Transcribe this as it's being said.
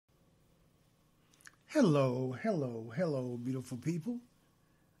Hello, hello, hello, beautiful people.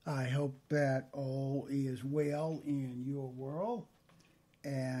 I hope that all is well in your world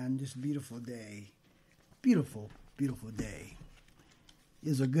and this beautiful day, beautiful day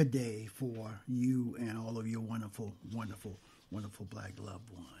is a good day for you and all of your wonderful black loved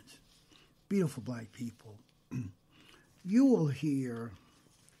ones. Beautiful black people. You will hear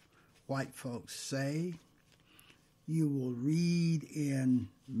white folks say, you will read in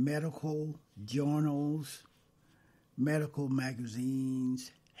medical journals, medical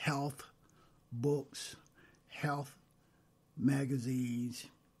magazines, health books, health magazines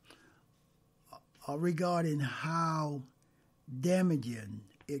regarding how damaging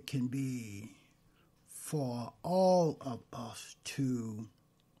it can be for all of us to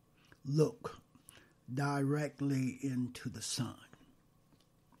look directly into the sun.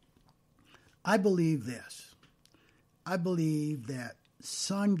 I believe this. I believe that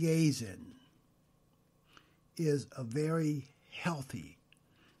sun gazing is a very healthy,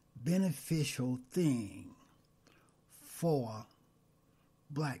 beneficial thing for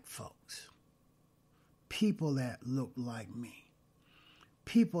black folks, people that look like me,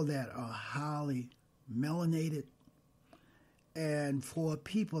 people that are highly melanated, and for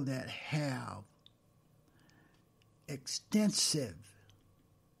people that have extensive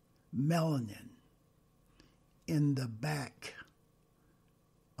melanin in the back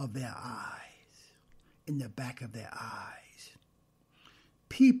of their eyes, in the back of their eyes.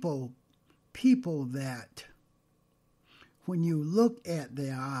 People that when you look at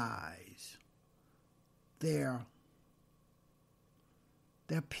their eyes, their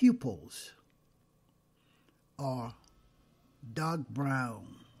pupils are dark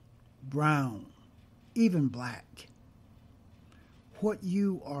brown, even black. What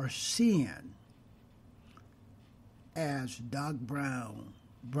you are seeing as dark brown,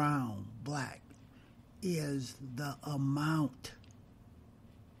 black, is the amount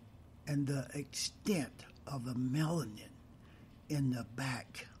and the extent of the melanin in the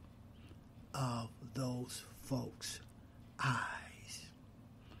back of those folks' eyes.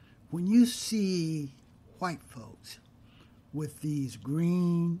 When you see white folks with these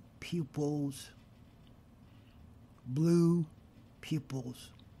green pupils, blue pupils,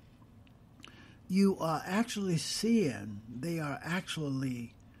 you are actually seeing, they are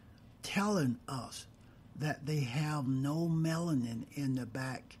actually telling us that they have no melanin in the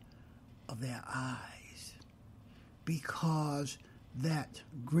back of their eyes, because that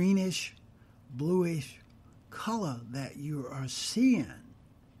greenish, bluish color that you are seeing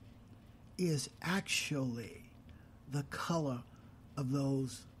is actually the color of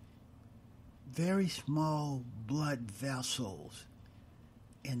those very small blood vessels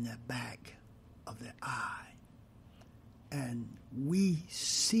in the back of the eye, and we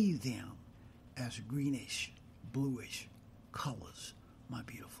see them as greenish, bluish colors, my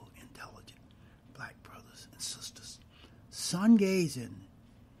beautiful, intelligent black brothers and sisters. Sun gazing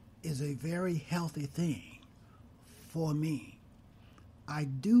is a very healthy thing for me. I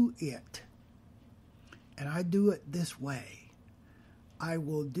do it, and I do it this way. I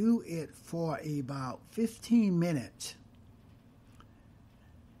will do it for about 15 minutes,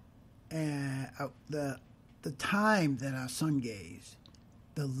 and the time that I sun gaze,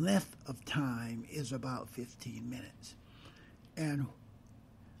 the length of time is about 15 minutes. And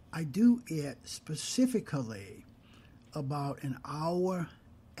I do it specifically about an hour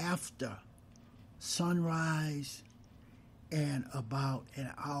after sunrise and about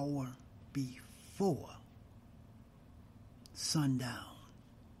an hour before sundown.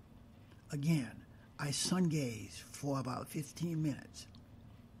 Again, I sun gaze for about 15 minutes,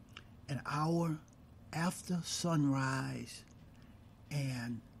 an hour after sunrise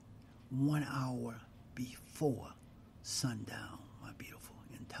and 1 hour before sundown, my beautiful,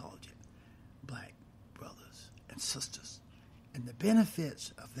 intelligent black brothers and sisters. And the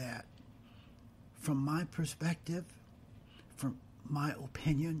benefits of that, from my perspective, from my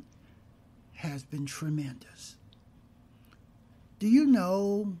opinion, has been tremendous. Do you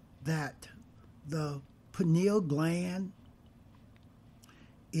know that the pineal gland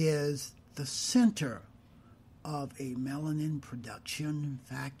is the center of a melanin production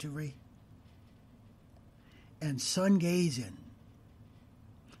factory? And sun gazing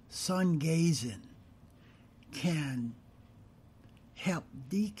can help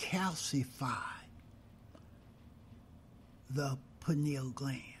decalcify the pineal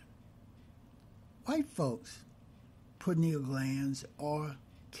gland. White folks' pineal glands are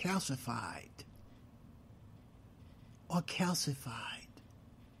calcified.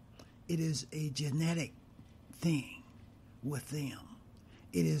 It is a genetic thing with them.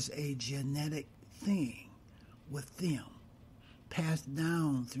 It is a genetic thing with them, passed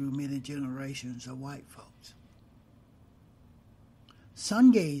down through many generations of white folks.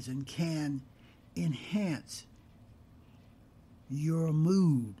 Sun gazing can enhance your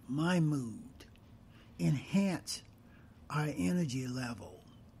mood, my mood, enhance our energy level,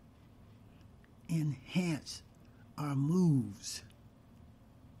 enhance our moves,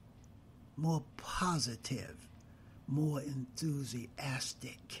 more positive, more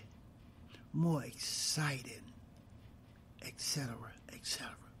enthusiastic, more excited, etc., etc.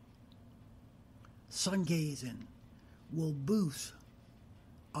 Sun gazing will boost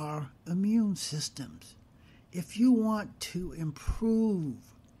our immune systems. If you want to improve,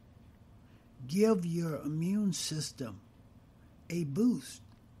 give your immune system a boost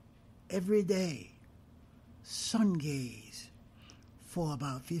every day. Sun gaze for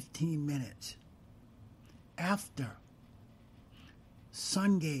about 15 minutes. After,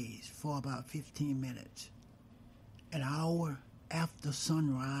 sun gaze for about 15 minutes. An hour after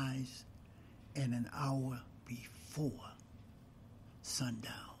sunrise and an hour before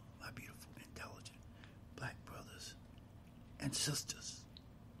sundown, my beautiful, intelligent black brothers and sisters.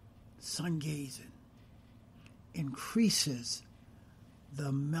 Sun gazing increases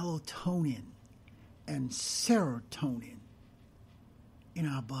the melatonin and serotonin in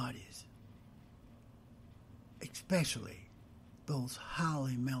our bodies, especially those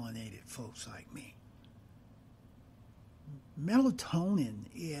highly melanated folks like me. Melatonin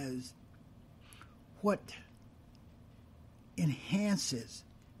is what enhances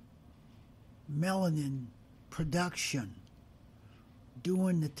melanin production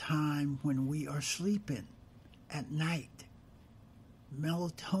during the time when we are sleeping at night.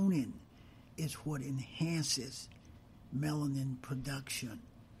 Melatonin is what enhances melanin production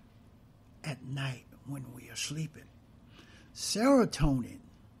at night when we are sleeping. Serotonin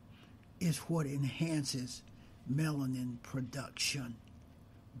is what enhances melanin production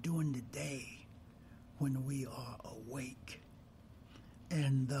during the day when we are awake.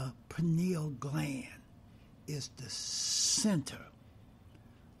 And the pineal gland is the center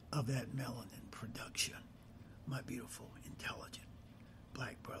of that melanin production, my beautiful, intelligent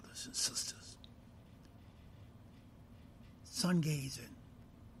black brothers and sisters. Sun gazing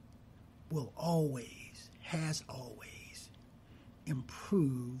will always, has always,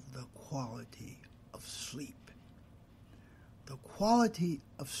 improve the quality of sleep. The quality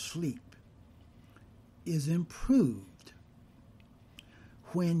of sleep is improved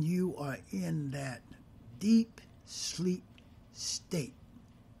when you are in that deep sleep state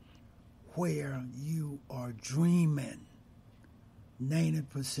where you are dreaming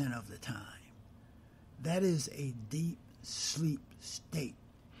 90% of the time. That is a deep sleep state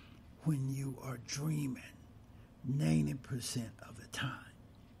when you are dreaming 90% of the time.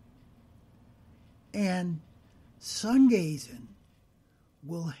 And sun gazing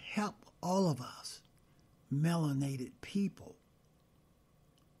will help all of us melanated people.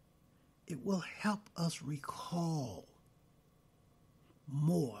 It will help us recall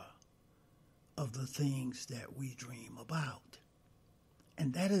more of the things that we dream about.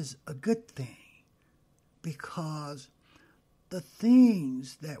 And that is a good thing, because the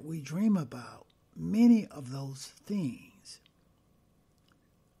things that we dream about, many of those things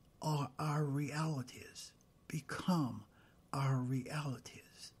are our realities, become our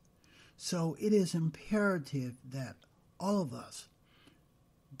realities. So it is imperative that all of us,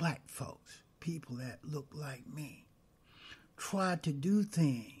 black folks, people that look like me, try to do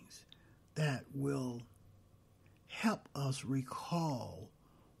things that will help us recall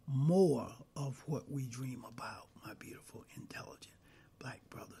more of what we dream about, my beautiful, intelligent black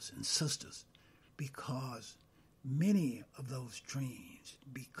brothers and sisters, because many of those dreams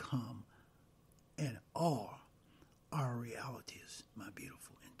become and are our realities, my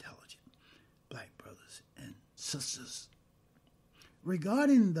beautiful, intelligent black brothers and sisters.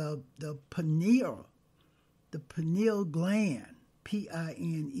 Regarding the pineal gland,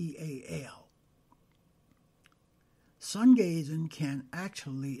 Pineal, sun gazing can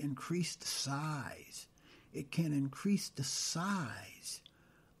actually increase the size. It can increase the size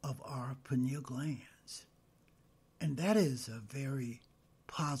of our pineal glands. And that is a very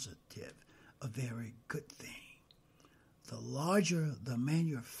positive, a very good thing. The larger the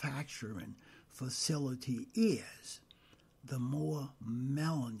manufacturing facility is, the more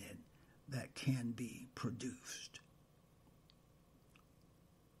melanin that can be produced.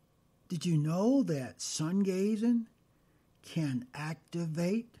 Did you know that sun gazing can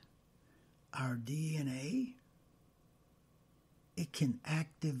activate our DNA? It can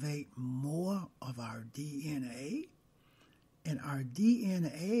activate more of our DNA, and our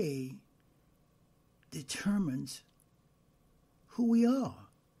DNA determines who we are.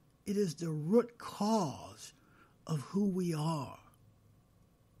 It is the root cause of who we are,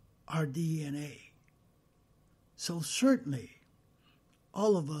 our DNA. So certainly,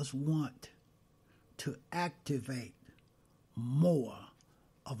 all of us want to activate more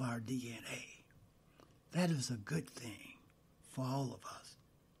of our DNA. That is a good thing for all of us.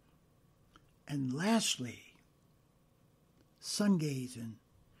 And lastly, sun gazing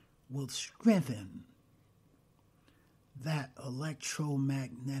will strengthen that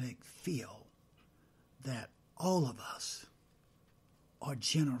electromagnetic field that all of us are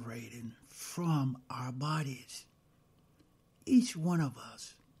generating from our bodies. Each one of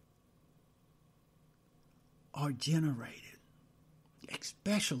us are generated,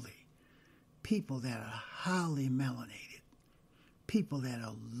 especially people that are highly melanated, people that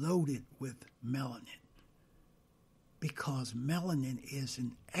are loaded with melanin, because melanin is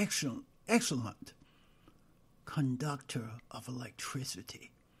an excellent conductor of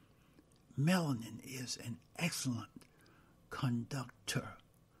electricity. Melanin is an excellent conductor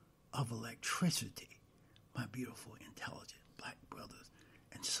of electricity, my beautiful, intelligent black brothers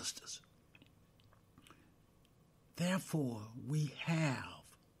and sisters. Therefore, we have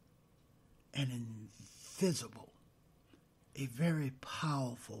an invisible, a very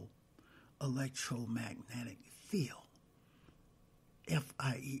powerful electromagnetic field,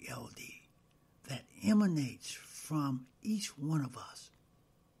 F-I-E-L-D, that emanates from each one of us.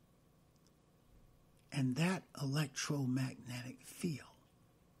 And that electromagnetic field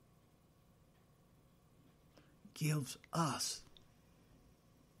gives us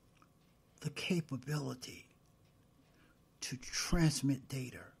the capability to transmit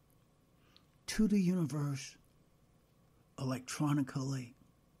data to the universe electronically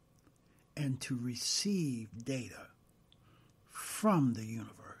and to receive data from the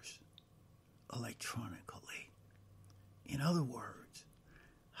universe electronically. In other words,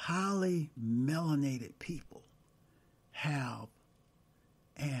 highly melanated people have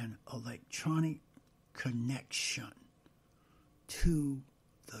an electronic connection to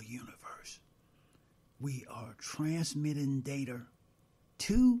the universe. We are transmitting data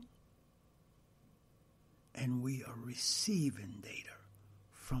to, and we are receiving data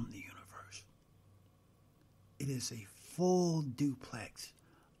from the universe. It is a full duplex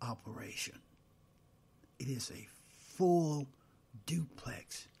operation. It is a full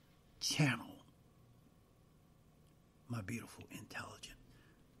duplex channel. My beautiful, intelligent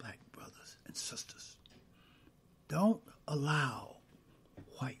black brothers and sisters, don't allow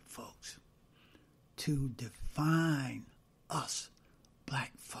white folks to define us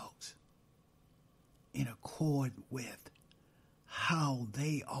black folks in accord with how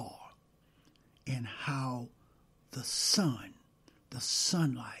they are and how the sun, the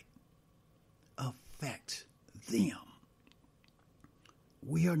sunlight, affects them.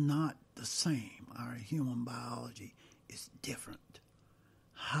 We are not the same. Our human biology is different.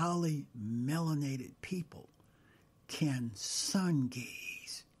 Highly melanated people can sun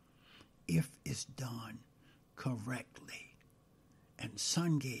gaze if it's done correctly. And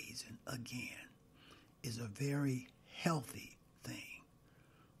sun gazing, again, is a very healthy thing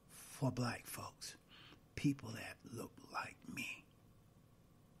for black folks, people that look like me.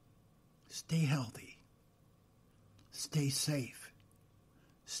 Stay healthy. Stay safe.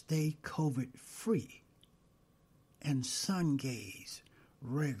 Stay COVID-free. And sun gaze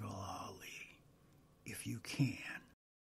regularly if you can.